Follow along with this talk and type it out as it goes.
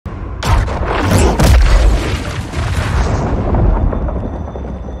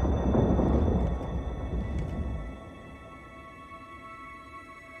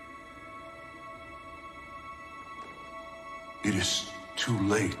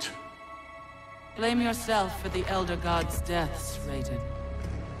late. Blame yourself for the Elder God's deaths, Raiden.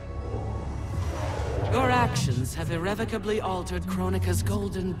 Your actions have irrevocably altered Kronika's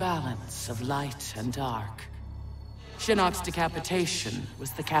golden balance of light and dark. Shinnok's decapitation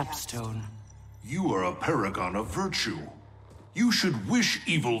was the capstone. You are a paragon of virtue. You should wish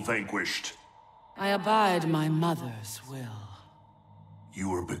evil vanquished. I abide my mother's will. You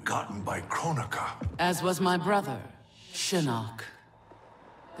were begotten by Kronika. As was my brother, Shinnok.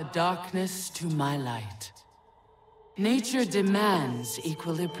 The darkness to my light. Nature demands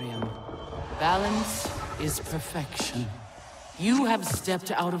equilibrium. Balance is perfection. You have stepped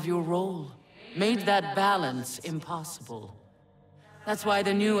out of your role, made that balance impossible. That's why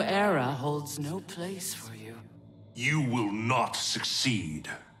the new era holds no place for you. You will not succeed.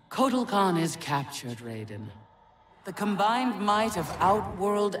 Kotal Khan is captured, Raiden. The combined might of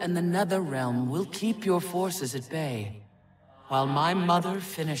Outworld and the NetherRealm will keep your forces at bay, while my mother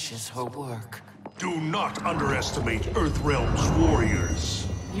finishes her work. Do not underestimate Earthrealm's warriors.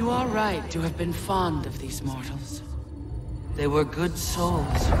 You are right to have been fond of these mortals. They were good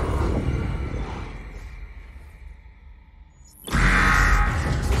souls.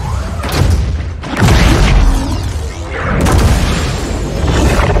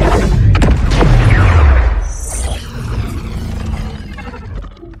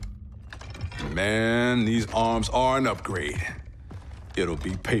 Man, these arms are an upgrade. It'll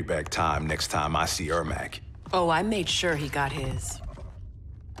be payback time next time I see Ermac. Oh, I made sure he got his.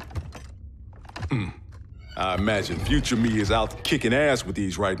 I imagine future me is out kicking ass with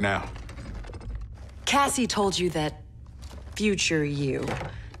these right now. Cassie told you that future you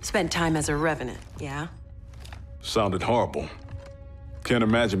spent time as a revenant, yeah? Sounded horrible. Can't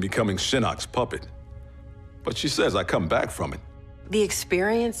imagine becoming Shinnok's puppet. But she says I come back from it. The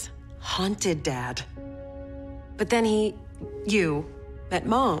experience haunted Dad. But then you, met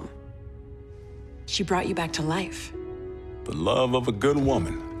Mom. She brought you back to life. The love of a good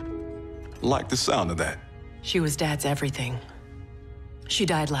woman. Like the sound of that. She was Dad's everything. She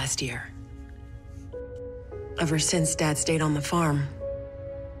died last year. Ever since Dad stayed on the farm,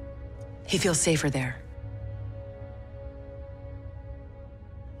 he feels safer there.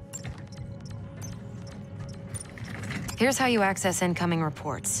 Here's how you access incoming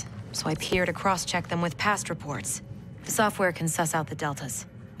reports. Swipe here to cross-check them with past reports. The software can suss out the deltas.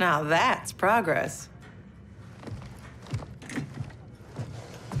 Now that's progress.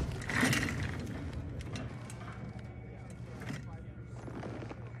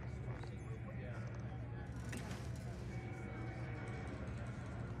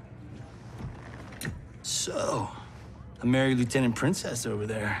 So, a married lieutenant princess over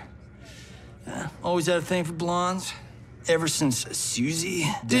there. Always had a thing for blondes. Ever since Susie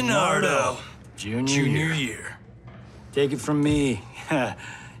DiNardo Junior year. Take it from me,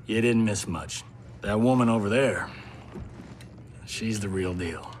 you didn't miss much. That woman over there, she's the real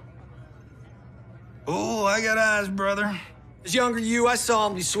deal. Oh, I got eyes, brother. As younger you, I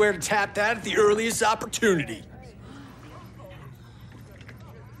solemnly swear to tap that at the earliest opportunity.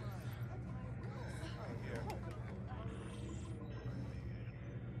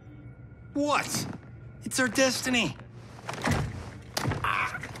 What? It's our destiny.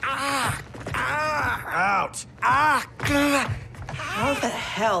 Out. How the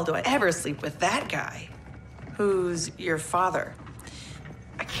hell do I ever sleep with that guy? Who's your father?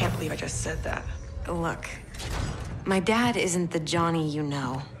 I can't believe I just said that. Look, my dad isn't the Johnny you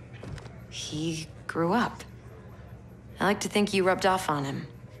know. He grew up. I like to think you rubbed off on him.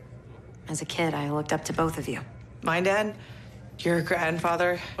 As a kid, I looked up to both of you. My dad, your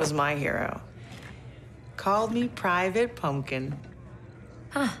grandfather, was my hero. Called me Private Pumpkin.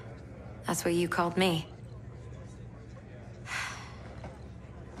 Huh. That's what you called me.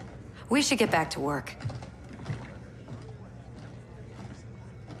 We should get back to work.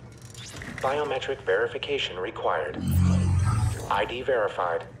 Biometric verification required. ID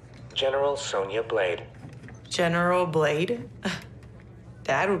verified. General Sonya Blade. General Blade?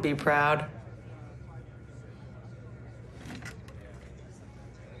 Dad would be proud.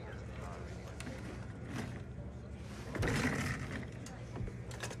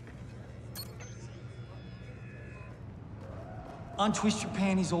 Untwist your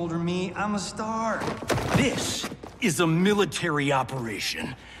panties, older me. I'm a star. This is a military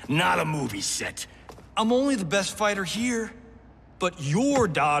operation, not a movie set. I'm only the best fighter here, but your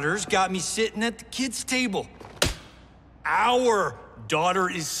daughter's got me sitting at the kids' table. Our daughter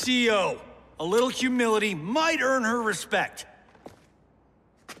is CO. A little humility might earn her respect.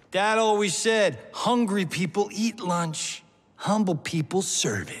 Dad always said, hungry people eat lunch, humble people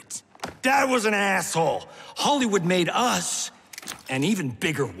serve it. Dad was an asshole. Hollywood made us, an even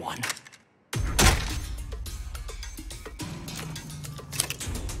bigger one.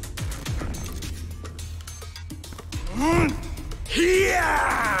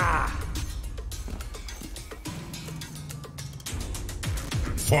 Yeah!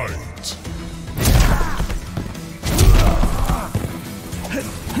 Fight!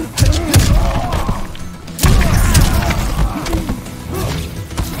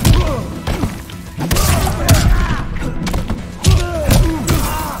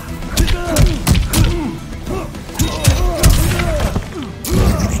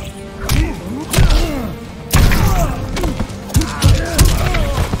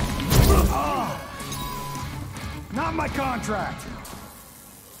 Not my contract!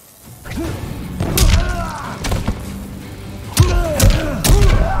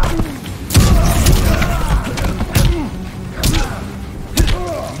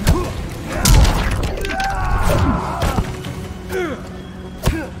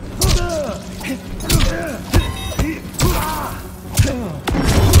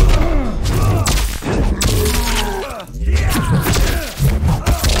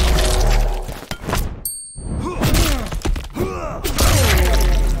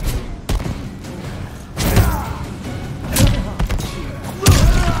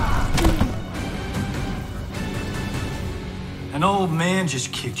 An old man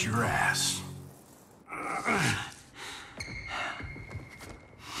just kicked your ass.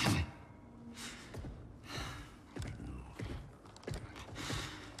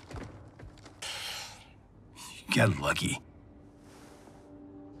 You got lucky.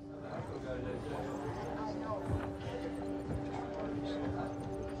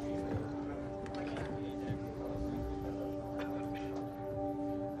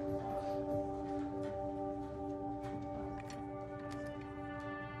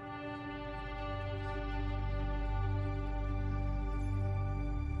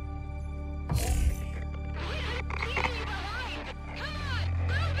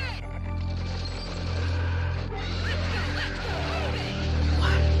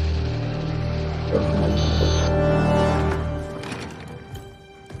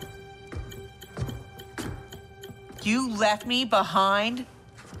 You left me behind?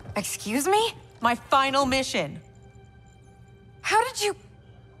 Excuse me? My final mission. How did you...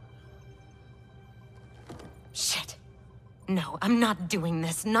 Shit. No, I'm not doing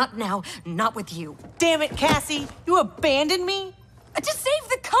this. Not now. Not with you. Damn it, Cassie! You abandoned me? To save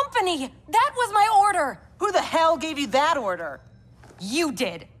the company! That was my order! Who the hell gave you that order? You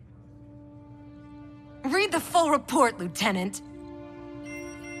did. Read the full report, Lieutenant.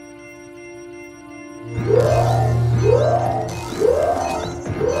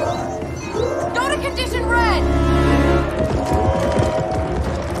 Go to Condition Red!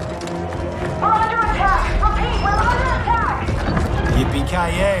 We're under attack! Repeat, we're under attack!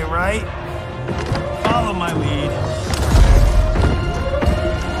 Yippee-ki-yay, right? Follow my lead.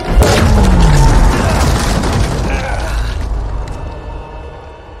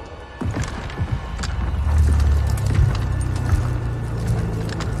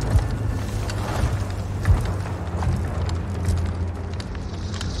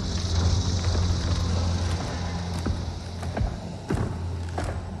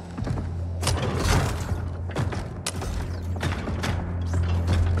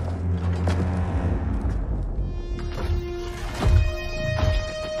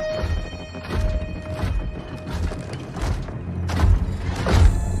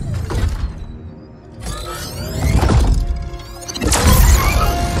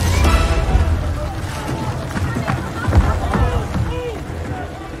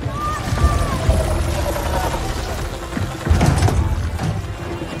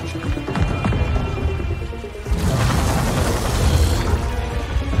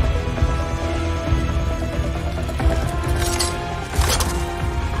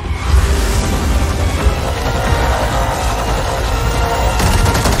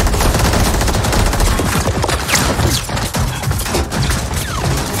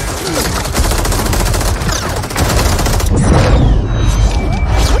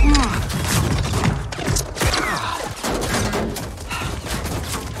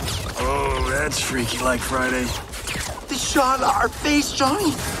 Freaky like Friday. They shot our face,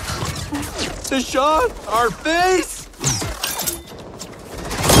 Johnny. They shot our face.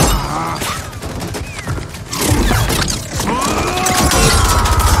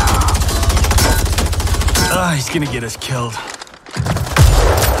 Ah, he's gonna get us killed.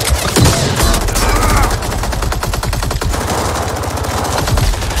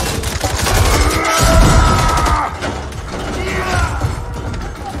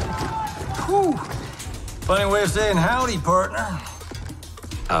 Funny way of saying howdy, partner.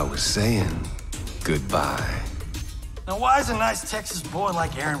 I was saying goodbye. Now why is a nice Texas boy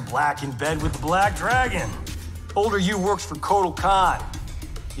like Aaron Black in bed with the Black Dragon? Older you works for Kotal Khan.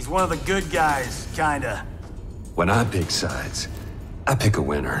 He's one of the good guys, kinda. When I pick sides, I pick a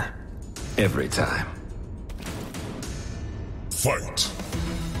winner. Every time. Fight.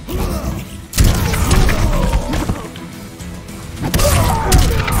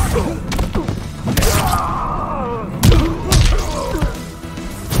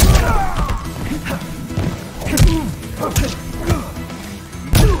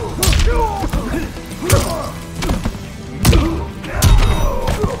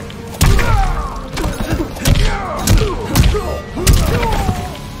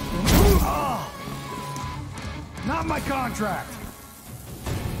 Not my contract.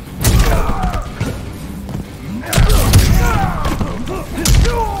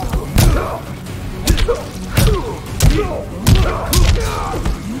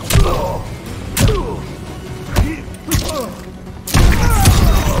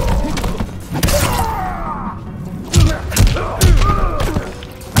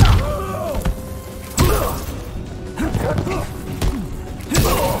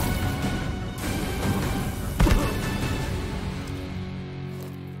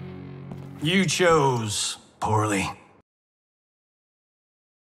 You chose poorly.